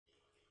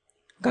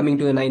Coming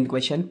to the ninth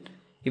question.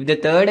 If the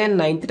third and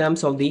ninth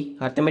terms of the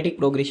arithmetic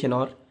progression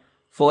are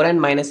 4 and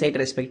minus 8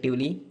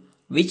 respectively,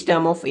 which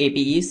term of AP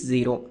is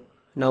 0?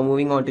 Now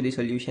moving on to the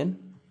solution.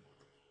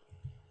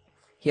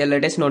 Here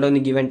let us note down the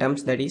given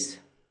terms, that is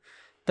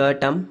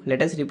third term,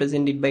 let us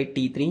represent it by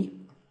T3,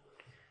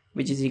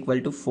 which is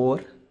equal to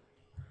 4,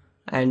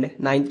 and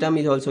ninth term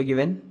is also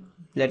given,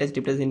 let us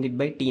represent it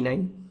by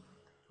T9,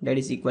 that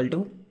is equal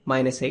to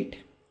minus 8.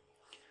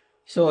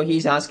 So he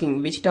is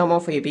asking which term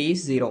of AP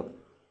is 0.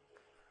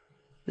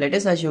 Let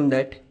us assume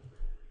that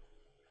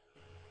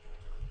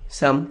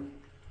some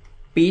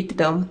pth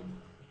term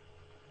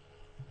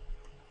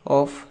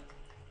of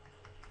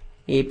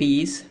AP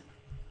is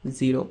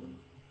 0.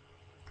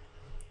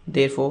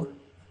 Therefore,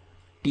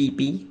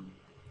 TP,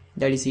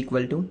 that is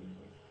equal to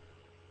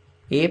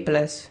A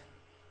plus,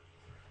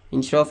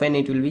 instead of n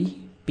it will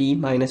be P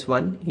minus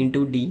 1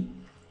 into D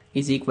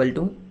is equal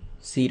to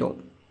 0.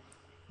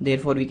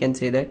 Therefore, we can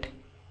say that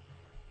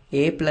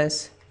A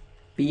plus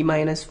P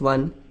minus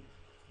 1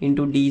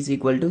 into D is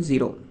equal to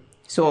 0.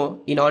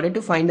 So, in order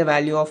to find the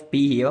value of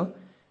P here,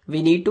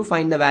 we need to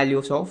find the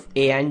values of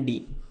A and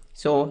D.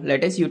 So,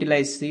 let us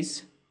utilize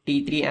this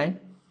T3 and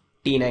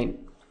T9.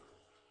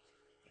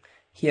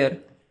 Here,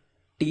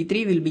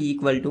 T3 will be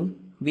equal to,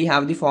 we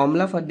have the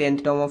formula for the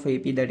nth term of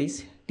AP, that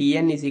is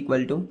Tn is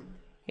equal to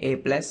A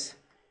plus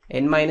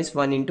n minus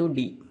 1 into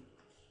D.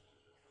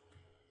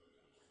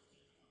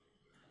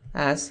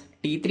 As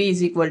T3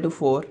 is equal to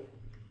 4,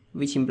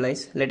 which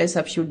implies, let us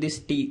substitute this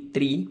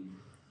T3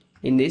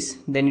 in this,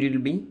 then it will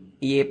be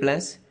A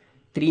plus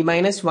 3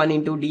 minus 1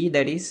 into D,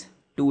 that is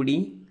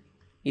 2D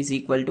is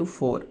equal to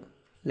 4.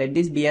 Let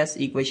this be as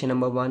equation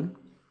number 1.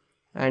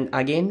 And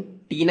again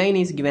T9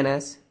 is given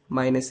as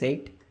minus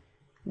 8,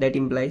 that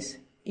implies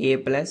A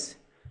plus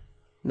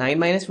 9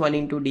 minus 1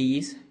 into D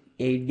is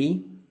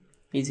 8D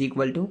is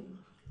equal to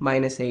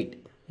minus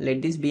 8.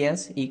 Let this be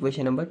as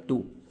equation number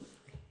 2.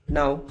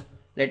 Now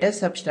let us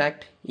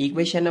subtract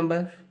equation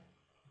number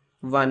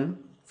 1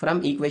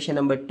 from equation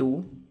number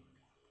 2,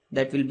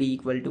 that will be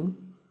equal to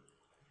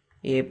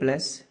A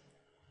plus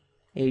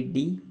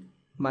 8D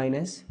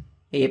minus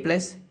A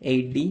plus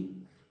 8D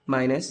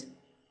minus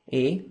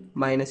A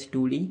minus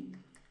 2D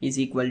is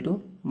equal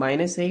to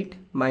minus 8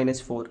 minus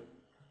 4,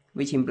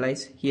 which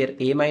implies here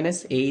A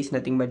minus A is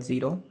nothing but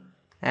 0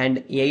 and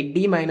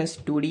 8D minus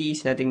 2D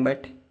is nothing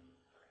but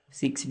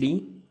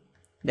 6D,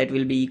 that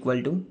will be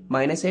equal to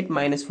minus 8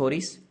 minus 4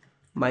 is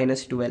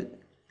minus 12,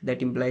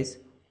 that implies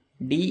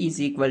D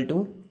is equal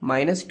to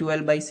minus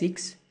 12 by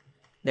 6,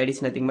 that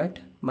is nothing but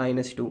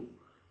minus 2.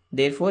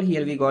 Therefore,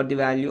 here we got the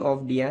value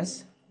of D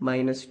as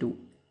minus 2.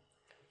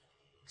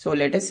 So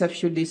let us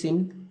substitute this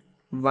in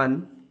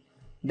 1.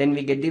 Then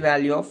we get the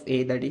value of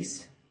A, that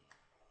is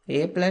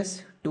A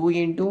plus 2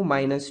 into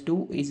minus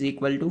 2 is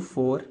equal to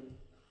 4,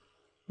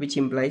 which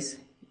implies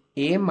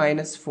A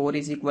minus 4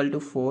 is equal to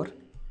 4,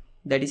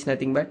 that is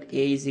nothing but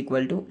A is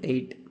equal to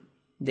 8.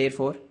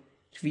 Therefore,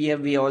 here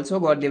we also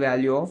got the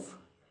value of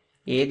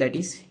A, that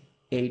is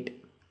 8.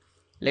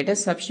 Let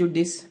us substitute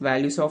these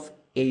values of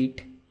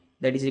 8,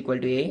 that is equal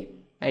to A,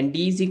 and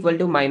D is equal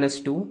to minus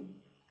 2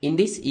 in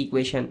this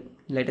equation.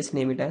 Let us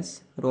name it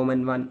as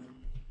Roman 1.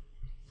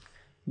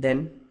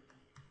 Then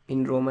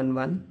in Roman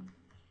 1,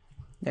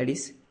 that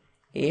is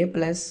A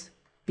plus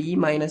P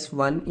minus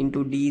 1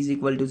 into D is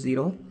equal to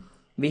 0.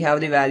 We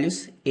have the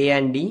values A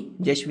and D,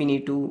 just we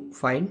need to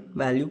find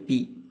value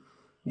P.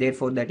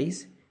 Therefore, that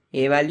is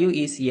A value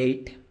is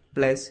 8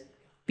 plus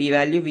P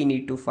value we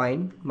need to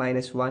find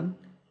minus 1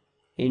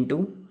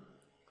 into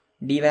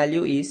D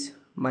value is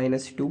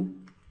minus 2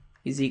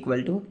 is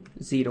equal to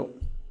 0.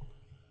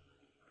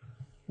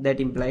 That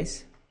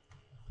implies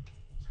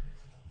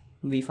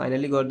we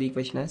finally got the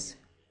equation as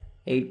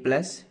 8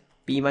 plus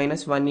P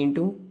minus 1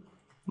 into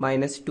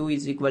minus 2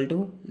 is equal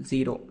to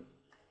 0.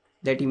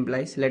 That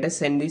implies, let us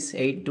send this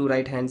 8 to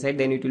right hand side,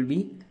 then it will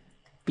be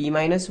P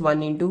minus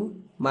 1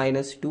 into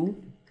minus 2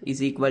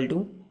 is equal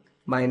to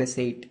minus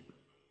 8,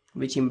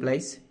 which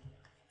implies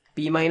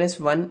P minus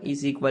 1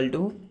 is equal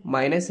to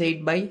minus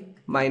 8 by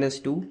minus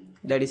 2,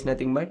 that is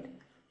nothing but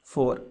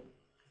 4,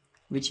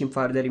 which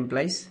further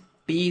implies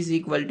P is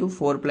equal to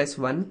 4 plus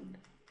 1,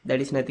 that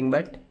is nothing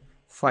but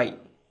 5.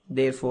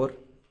 Therefore,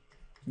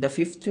 the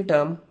fifth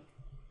term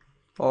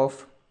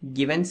of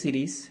given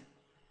series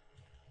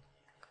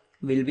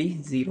will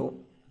be 0.